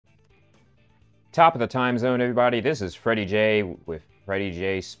Top of the time zone, everybody. This is Freddie J with Freddie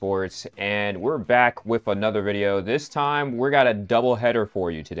J Sports, and we're back with another video. This time, we got a double header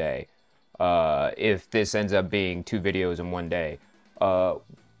for you today. If this ends up being 2 videos in one day.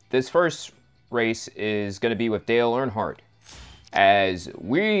 This first race is going to be with Dale Earnhardt, as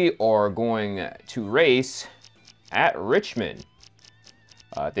we are going to race at Richmond.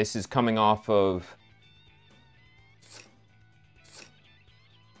 This is coming off of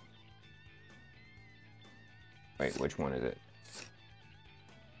wait, which one is it?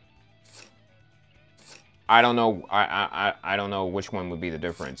 I don't know. I don't know which one would be the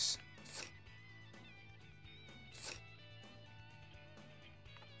difference.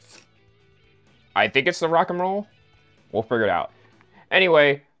 I think it's the rock and roll. We'll figure it out.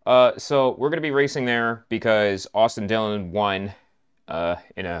 Anyway, so we're gonna be racing there because Austin Dillon won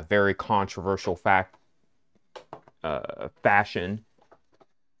in a very controversial fashion.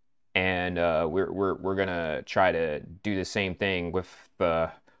 And we're gonna try to do the same thing with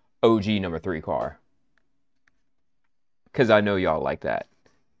the OG number 3 car, because I know y'all like that.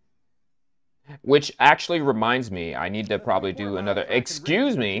 Which actually reminds me, I need to probably do another.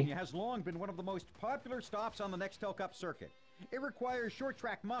 Excuse me. Has long been one of the most popular stops on the Nextel Cup circuit. It requires short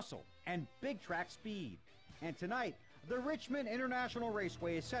track muscle and big track speed. And tonight, the Richmond International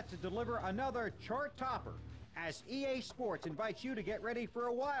Raceway is set to deliver another chart topper, as EA Sports invites you to get ready for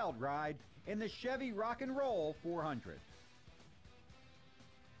a wild ride in the Chevy Rock and Roll 400.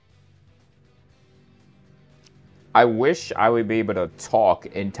 I wish I would be able to talk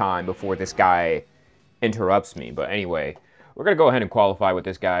in time before this guy interrupts me. But anyway, we're going to go ahead and qualify with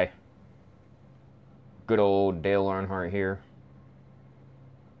this guy. Good old Dale Earnhardt here.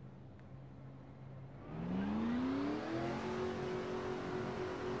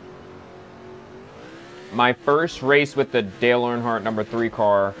 My first race with the Dale Earnhardt number 3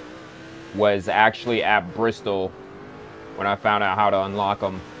 car was actually at Bristol when I found out how to unlock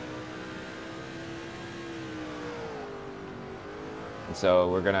them. And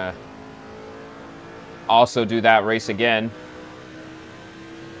so we're gonna also do that race again.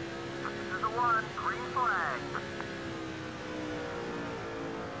 This is the one, green flag.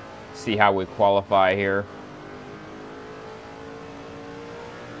 See how we qualify here.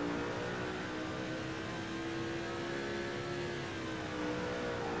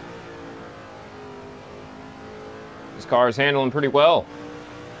 This car is handling pretty well.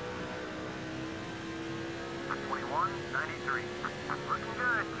 21.93. Looking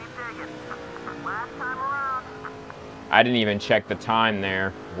good. Keep digging. Last time around. I didn't even check the time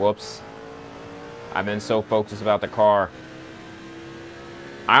there. Whoops. I've been so focused about the car.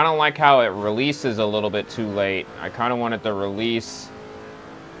 I don't like how it releases a little bit too late. I kind of want it to release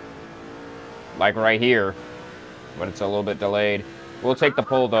like right here, but it's a little bit delayed. We'll take the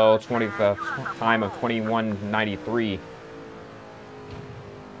pole though, time of 21.93.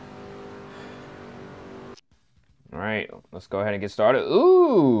 All right, let's go ahead and get started.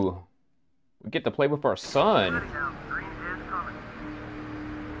 Ooh, we get to play with our son.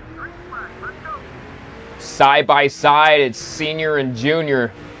 Side by side, it's senior and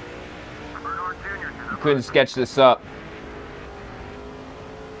junior. You couldn't sketch this up.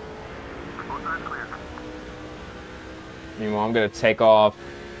 Meanwhile, I'm going to take off.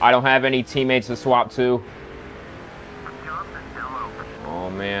 I don't have any teammates to swap to.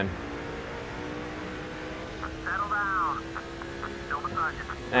 Oh, man.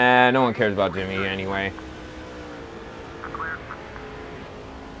 No one cares about Jimmy anyway.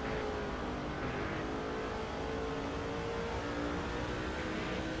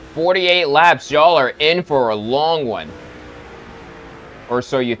 48 laps. Y'all are in for a long one. Or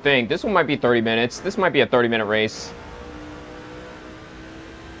so you think. This one might be 30 minutes. This might be a 30-minute race.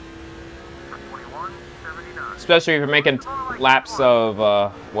 Especially if you're making laps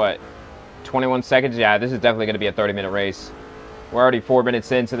of, what, 21 seconds? Yeah, this is definitely going to be a 30-minute race. We're already 4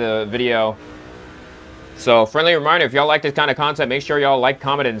 minutes into the video. So, friendly reminder, if y'all like this kind of content, make sure y'all like,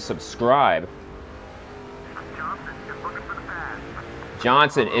 comment, and subscribe.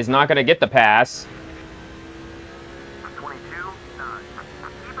 Johnson is not going to get the pass. 22.9.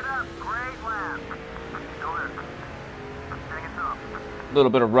 Keep it up. Great lap. Still there. Hang it up. A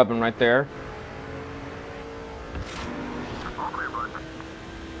little bit of rubbing right there. All clear, bud.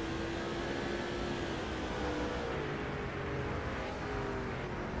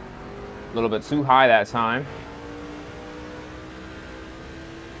 A little bit too high that time.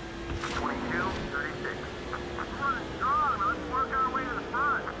 22.36. Let's run it strong. Let's work our way to the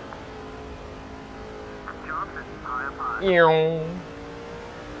front. Johnson, high up high.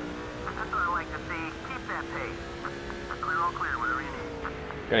 That's what I like to see. Keep that pace. Clear, all clear, whatever you need.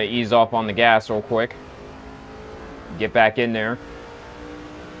 Gonna ease off on the gas real quick. Get back in there.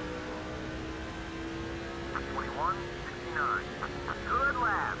 21:69. Good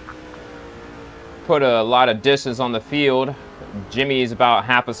lap. Put a lot of distance on the field. Jimmy's about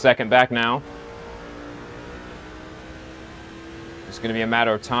half a second back now. It's gonna be a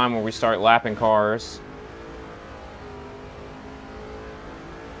matter of time when we start lapping cars.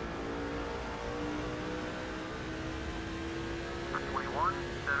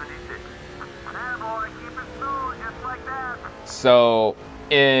 So,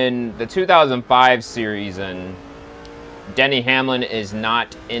 in the 2005 series, and Denny Hamlin is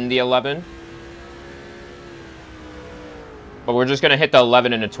not in the 11. But we're just going to hit the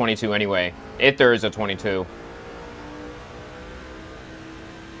 11 and the 22 anyway, if there is a 22.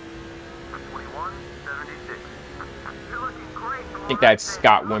 21:76. You're looking great. I think that's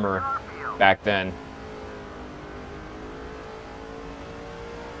Scott Wimmer back then.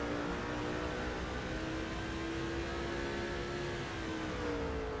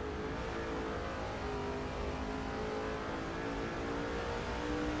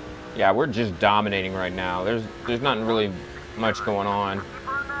 Yeah, we're just dominating right now. There's nothing really much going on.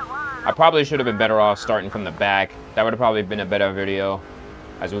 I probably should have been better off starting from the back. That would have probably been a better video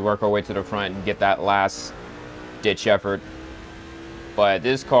as we work our way to the front and get that last ditch effort. But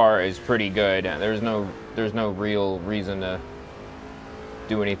this car is pretty good. There's no real reason to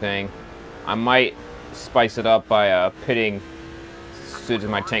do anything. I might spice it up by pitting as soon as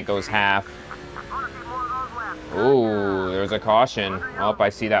my tank goes half. Ooh, there's a caution. Oh, I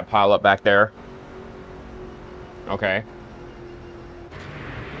see that pile up back there. Okay.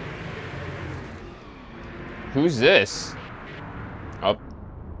 Who's this? Oh.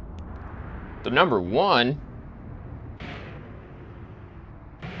 The number 1?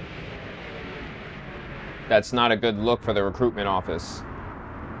 That's not a good look for the recruitment office.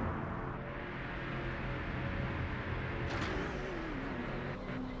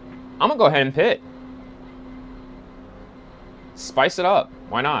 I'm gonna go ahead and pit. Spice it up.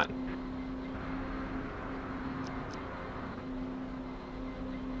 Why not?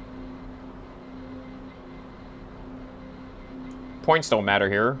 Points don't matter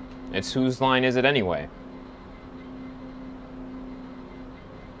here. It's whose line is it anyway?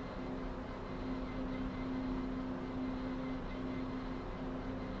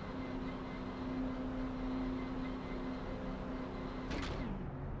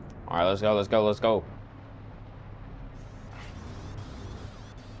 All right, let's go, let's go, let's go.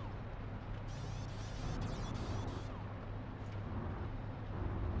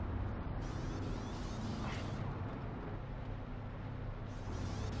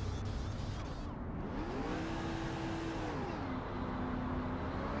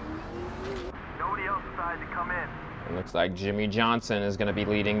 Nobody else decided to come in. It looks like Jimmy Johnson is going to be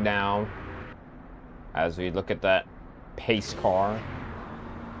leading down as we look at that pace car.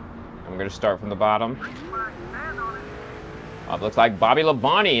 I'm going to start from the bottom. It looks like Bobby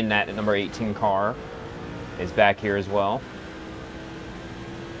Labonte in that number 18 car is back here as well.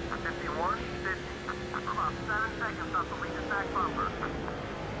 51:50. About 7 seconds off the lead attack bumper.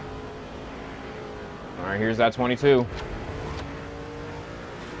 All right, here's that 22.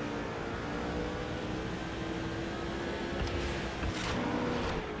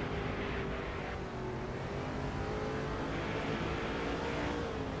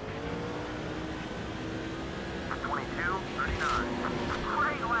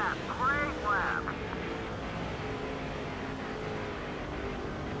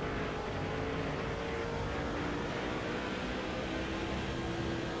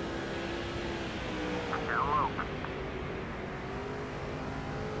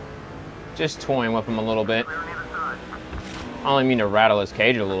 Just toying with him a little bit. I only mean to rattle his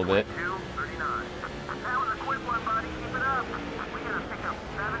cage a little bit.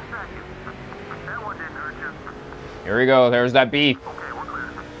 Here we go. There's that beef.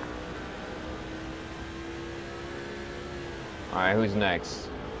 All right, who's next?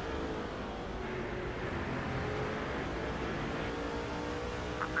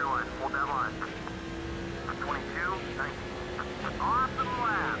 Hold that line. 22, 19. Awesome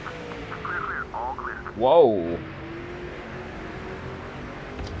lap. Clear, all clear. Whoa.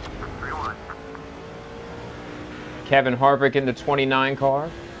 3-1. Kevin Harvick in the 29 car.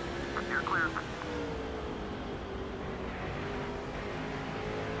 You're clear.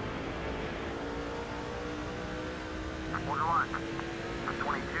 Order one.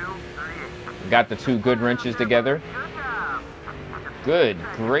 22, 38. Got the two good wrenches together. Good job. Good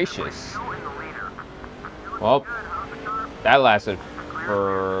gracious. You're in the leader. Well, that lasted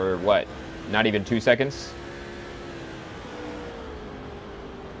for what? Not even 2 seconds?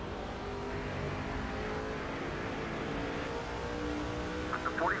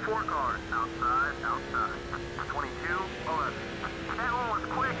 4 cars. Outside, outside. 22, 11. That one was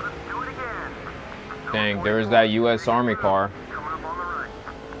quick. Let's do it again. Dang, there's that U.S. Army car. Coming up on the right.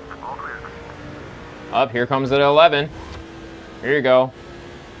 All clear. Up, here comes the 11. Here you go.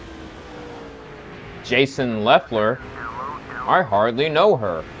 Jason Leffler. Down low, down low. I hardly know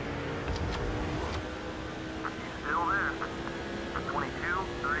her. Still there. 22,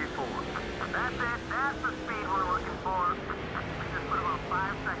 34. That's it. That's the speed we're looking for. We just put about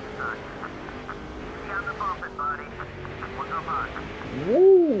 5 seconds on you. Easy on the bump it, buddy. What's up high?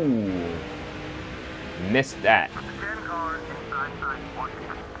 Woo! Missed that. 10 cars inside side. Watch it.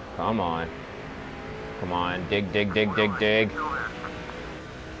 Come on. Come on. Dig, dig, dig, dig, dig. Still there.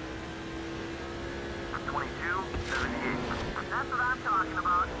 22, 78. That's what I'm talking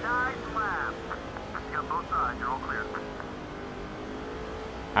about. Nice lap. You got both sides. You're all clear.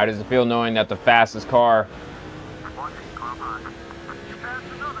 How does it feel knowing that the fastest car... Watch it. Car high. You passed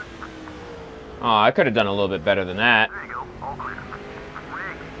another. Oh, I could have done a little bit better than that. There you go. All clear.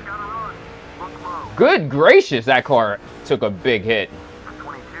 Rig. Gotta run. Look low. Good gracious, that car took a big hit.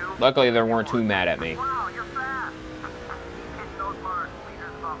 22. Luckily, they weren't too mad at me. Wow, you're fast. Hitting those marks.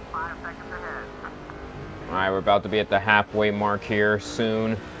 Leader's about 5 seconds ahead. Alright, we're about to be at the halfway mark here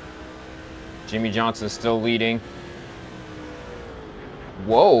soon. Jimmy Johnson's still leading.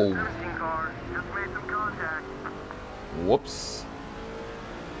 Whoa. 17 cars. Just made some contact. Whoops.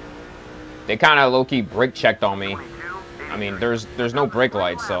 They kind of low-key brake checked on me. 22. I mean, there's no brake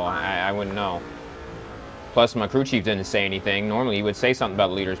lights, so I wouldn't know. Plus, my crew chief didn't say anything. Normally, he would say something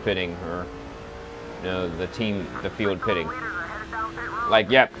about leaders pitting, or, you know, the field pitting. Leaders are headed down pit road. Like,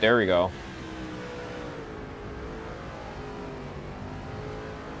 yep, there we go.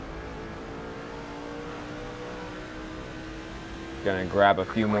 Gonna grab a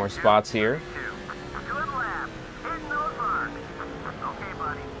few more spots here. Good lap. Hitting those marks. Okay,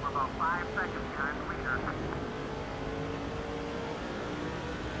 buddy. We're about 5 seconds behind the leader.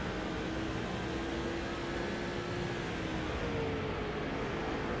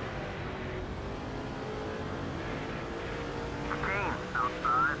 Kane,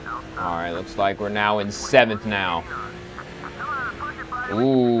 outside, outside. Alright, looks like we're now in 7th now. Come on, push it, buddy.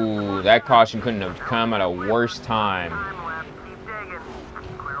 Ooh, that caution couldn't have come at a worse time. Time left. Keep digging.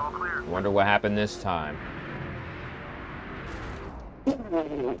 Clear, all clear. Wonder what happened this time.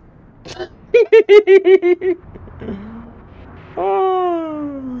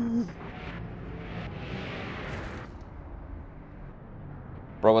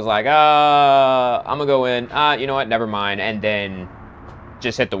 Bro was like, I'm gonna go in. You know what? Never mind. And then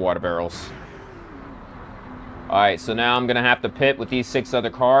just hit the water barrels. Alright, so now I'm gonna have to pit with these 6 other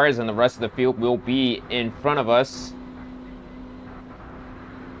cars, and the rest of the field will be in front of us.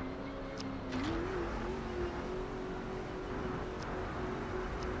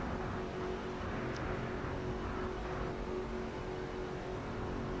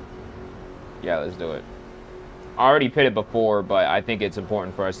 Yeah, let's do it. I already pitted before, but I think it's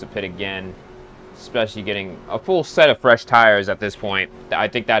important for us to pit again, especially getting a full set of fresh tires at this point. I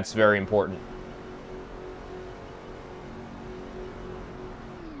think that's very important.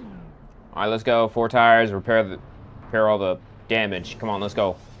 All right, let's go. 4 tires, repair all the damage. Come on, let's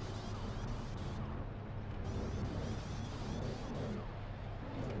go.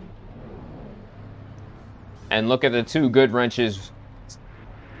 And look at the 2 good wrenches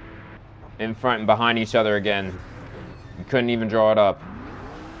in front and behind each other again. You couldn't even draw it up.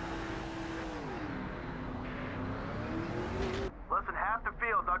 Less than half the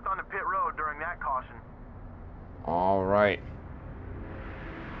field ducked onto pit road during that caution. All right.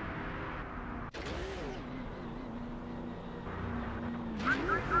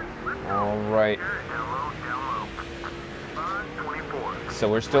 All right. Down low, down low. 24. So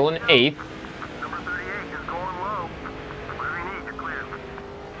we're still in 8th. Number 38 is going low. Whatever you need, you're clear.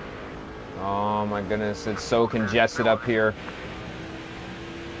 Oh my goodness, it's so congested up here.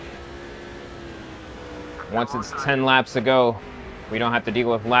 Once it's 10 laps to go, we don't have to deal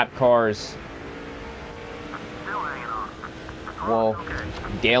with lap cars. Still hanging on. Whoa, Okay.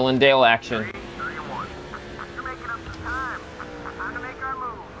 Dale and Dale action. 31. You're making up some time. Time to make our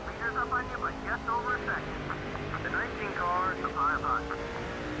move. Leader's up on you by just over a second. The 19 car is the 5 hot.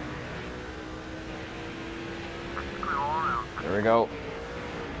 Clear all around. There we go.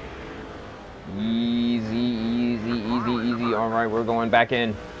 Easy, easy, easy, easy. All right, we're going back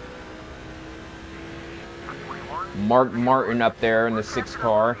in. 21. Mark Martin up there in the 6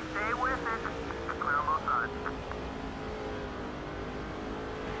 car. Stay with it. Clear on both sides.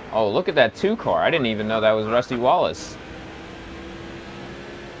 Oh, look at that 2 car. I didn't even know that was Rusty Wallace.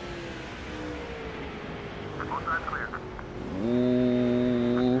 Both sides clear.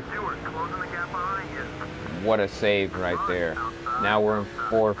 Ooh. What a save right there. Now we're in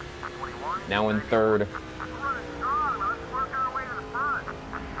 4th. Now in 3rd.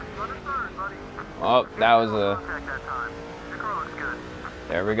 Oh, that was a...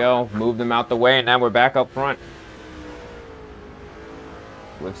 There we go. Moved them out the way, and now we're back up front.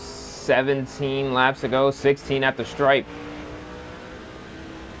 With 17 laps to go, 16 at the stripe.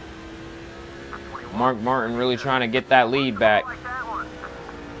 Mark Martin really trying to get that lead back.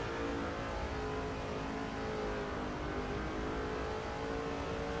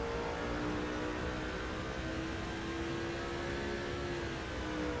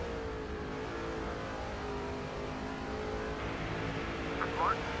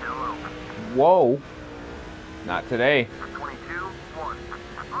 Whoa. Not today. 22-1.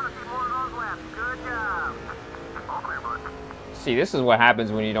 I want to see more of those laps. Good job. All clear, bud. See, this is what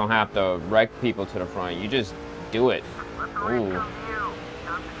happens when you don't have to wreck people to the front. You just do it. Ooh.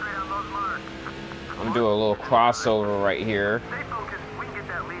 I'm gonna do a little crossover right here. Stay focused. We can get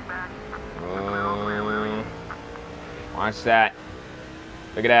that lead back. Watch that.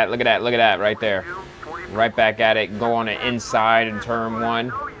 Look at that, look at that, look at that right there. Right back at it. Go on the inside in turn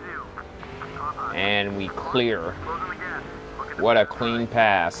 1. And we clear. What a clean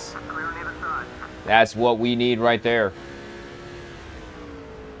pass. That's what we need right there.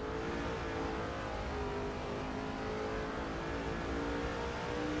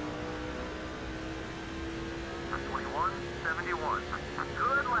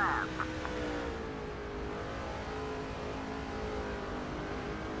 Good lap.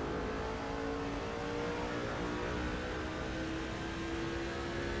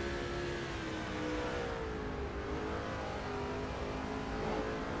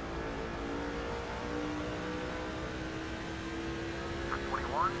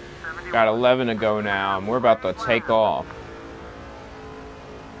 Got 11 to go now, and we're about to take off.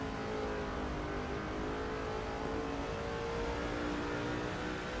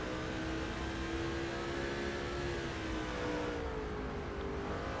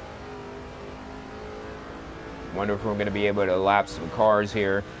 Wonder if we're going to be able to lap some cars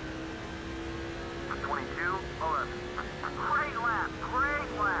here. 22-11. Great lap,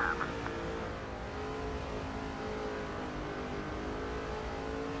 great lap.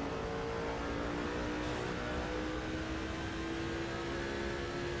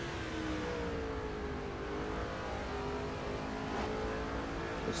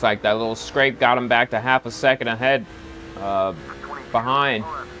 Looks like that little scrape got him back to half a second ahead, behind.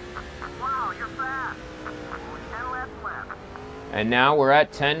 Wow, you're fast. Only 10 laps left. And now we're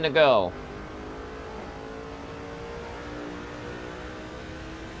at 10 to go.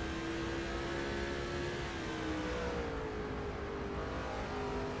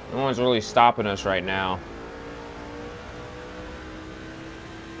 No one's really stopping us right now.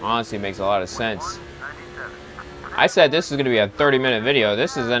 Honestly, makes a lot of sense. I said this is going to be a 30-minute video.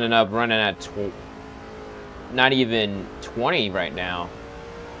 This is ending up running at not even 20 right now.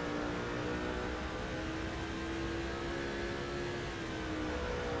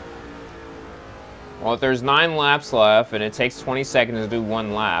 Well, if there's 9 laps left and it takes 20 seconds to do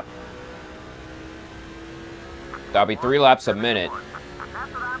 1 lap, that'll be 3 laps a minute.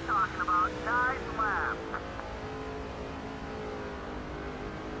 That's what I'm talking about. Nice lap.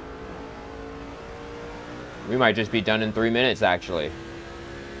 We might just be done in 3 minutes, actually.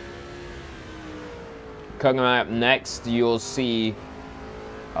 Coming up next, you'll see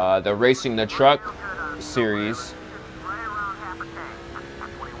the Racing the Truck series. Right around half a tank.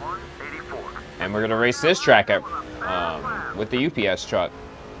 21-84. And we're going to race this track at, with the UPS truck.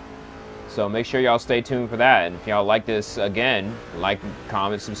 So make sure y'all stay tuned for that. And if y'all like this, again, like,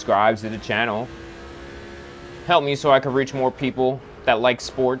 comment, subscribe to the channel. Help me so I can reach more people that like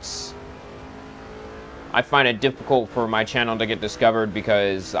sports. I find it difficult for my channel to get discovered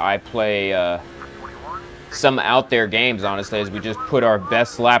because I play some out there games, honestly, as we just put our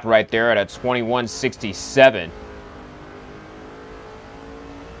best lap right there at a 21:67.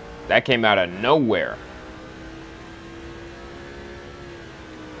 That came out of nowhere.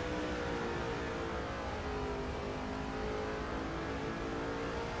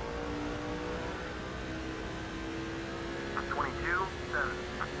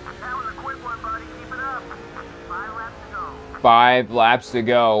 That was a quick one, buddy. Keep it up. 5 laps to go. 5 laps to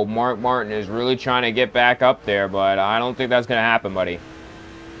go. Mark Martin is really trying to get back up there, but I don't think that's going to happen, buddy.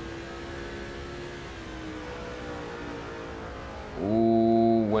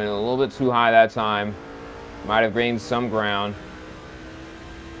 Ooh, went a little bit too high that time. Might have gained some ground.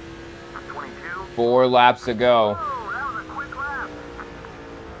 22. 4 laps to go. Oh, that was a quick lap.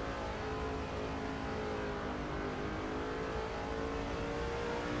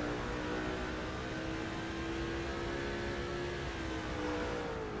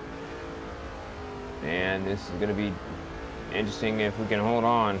 man, this is going to be interesting if we can hold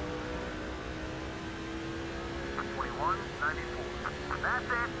on. 21.94. That's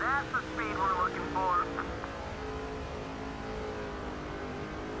it. That's the speed we're looking for.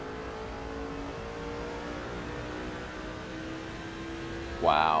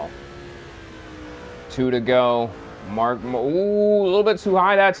 Wow. 2 to go. Mark, ooh, a little bit too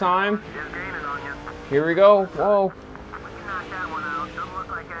high that time. Just gaining on you. Here we go. Whoa. We can knock that one out. Doesn't look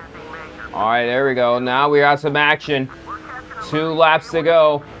like anything major. All right, there we go. Now we got some action. We're catching up. 2 laps to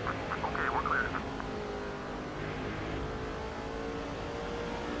go. Okay, we're clear.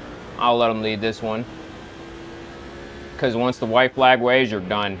 I'll let him lead this one. Because once the white flag waves, you're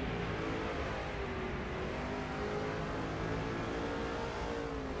done.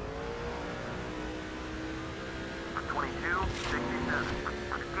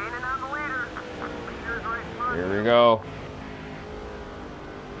 Here we go.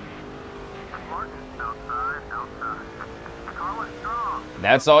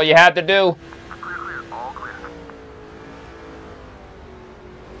 That's all you had to do.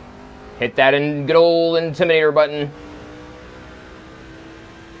 Hit that good old Intimidator button.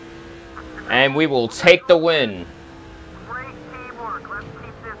 And we will take the win. Great teamwork. Let's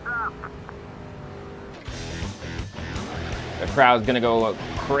keep this up. The crowd's gonna go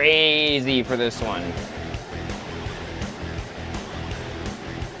crazy for this one.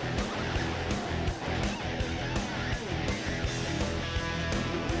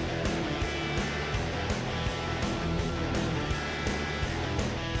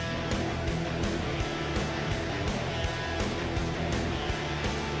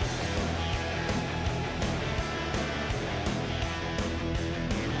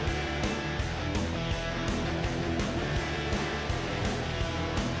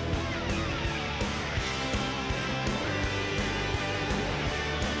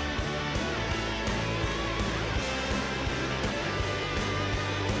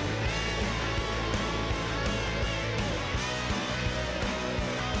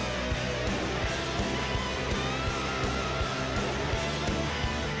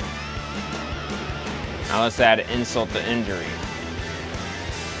 Now let's add insult to injury.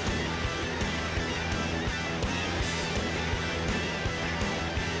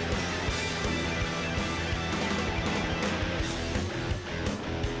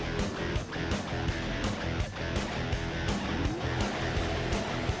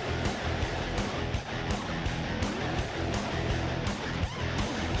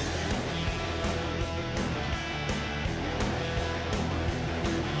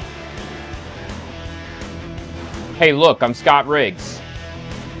 Hey, look, I'm Scott Riggs.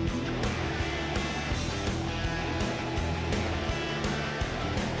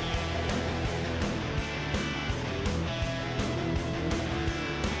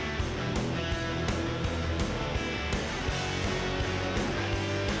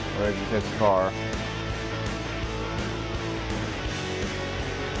 Where's his car?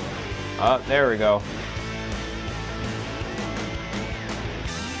 Oh, there we go.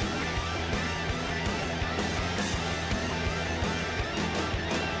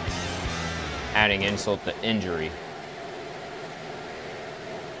 Adding insult to injury.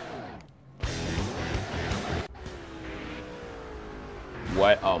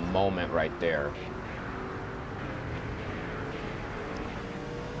 What a moment right there.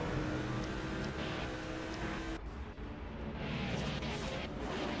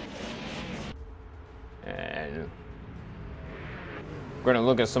 And we're going to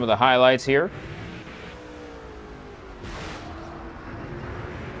look at some of the highlights here.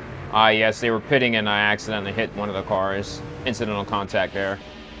 Ah, yes, they were pitting and I accidentally hit one of the cars. Incidental contact there.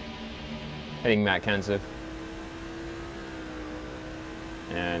 Hitting Matt Kenseth.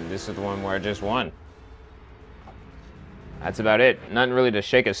 And this is the one where I just won. That's about it. Nothing really to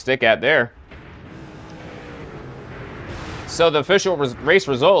shake a stick at there. So the official race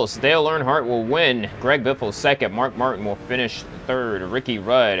results. Dale Earnhardt will win. Greg Biffle second. Mark Martin will finish third. Ricky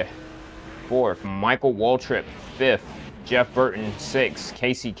Rudd fourth. Michael Waltrip fifth. Jeff Burton, 6th.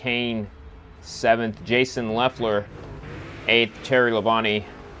 Casey Kane, 7th. Jason Leffler, 8th. Terry Labonte,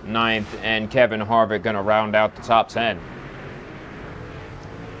 9th. And Kevin Harvick going to round out the top 10.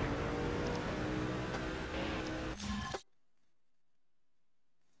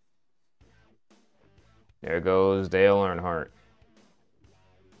 There goes Dale Earnhardt.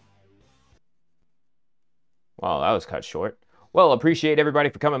 Wow, that was cut short. Well, appreciate everybody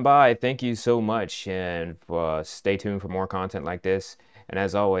for coming by. Thank you so much, and stay tuned for more content like this. And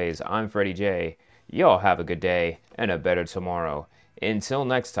as always, I'm Freddie J. Y'all have a good day and a better tomorrow. Until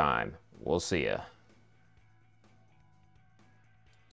next time, we'll see ya.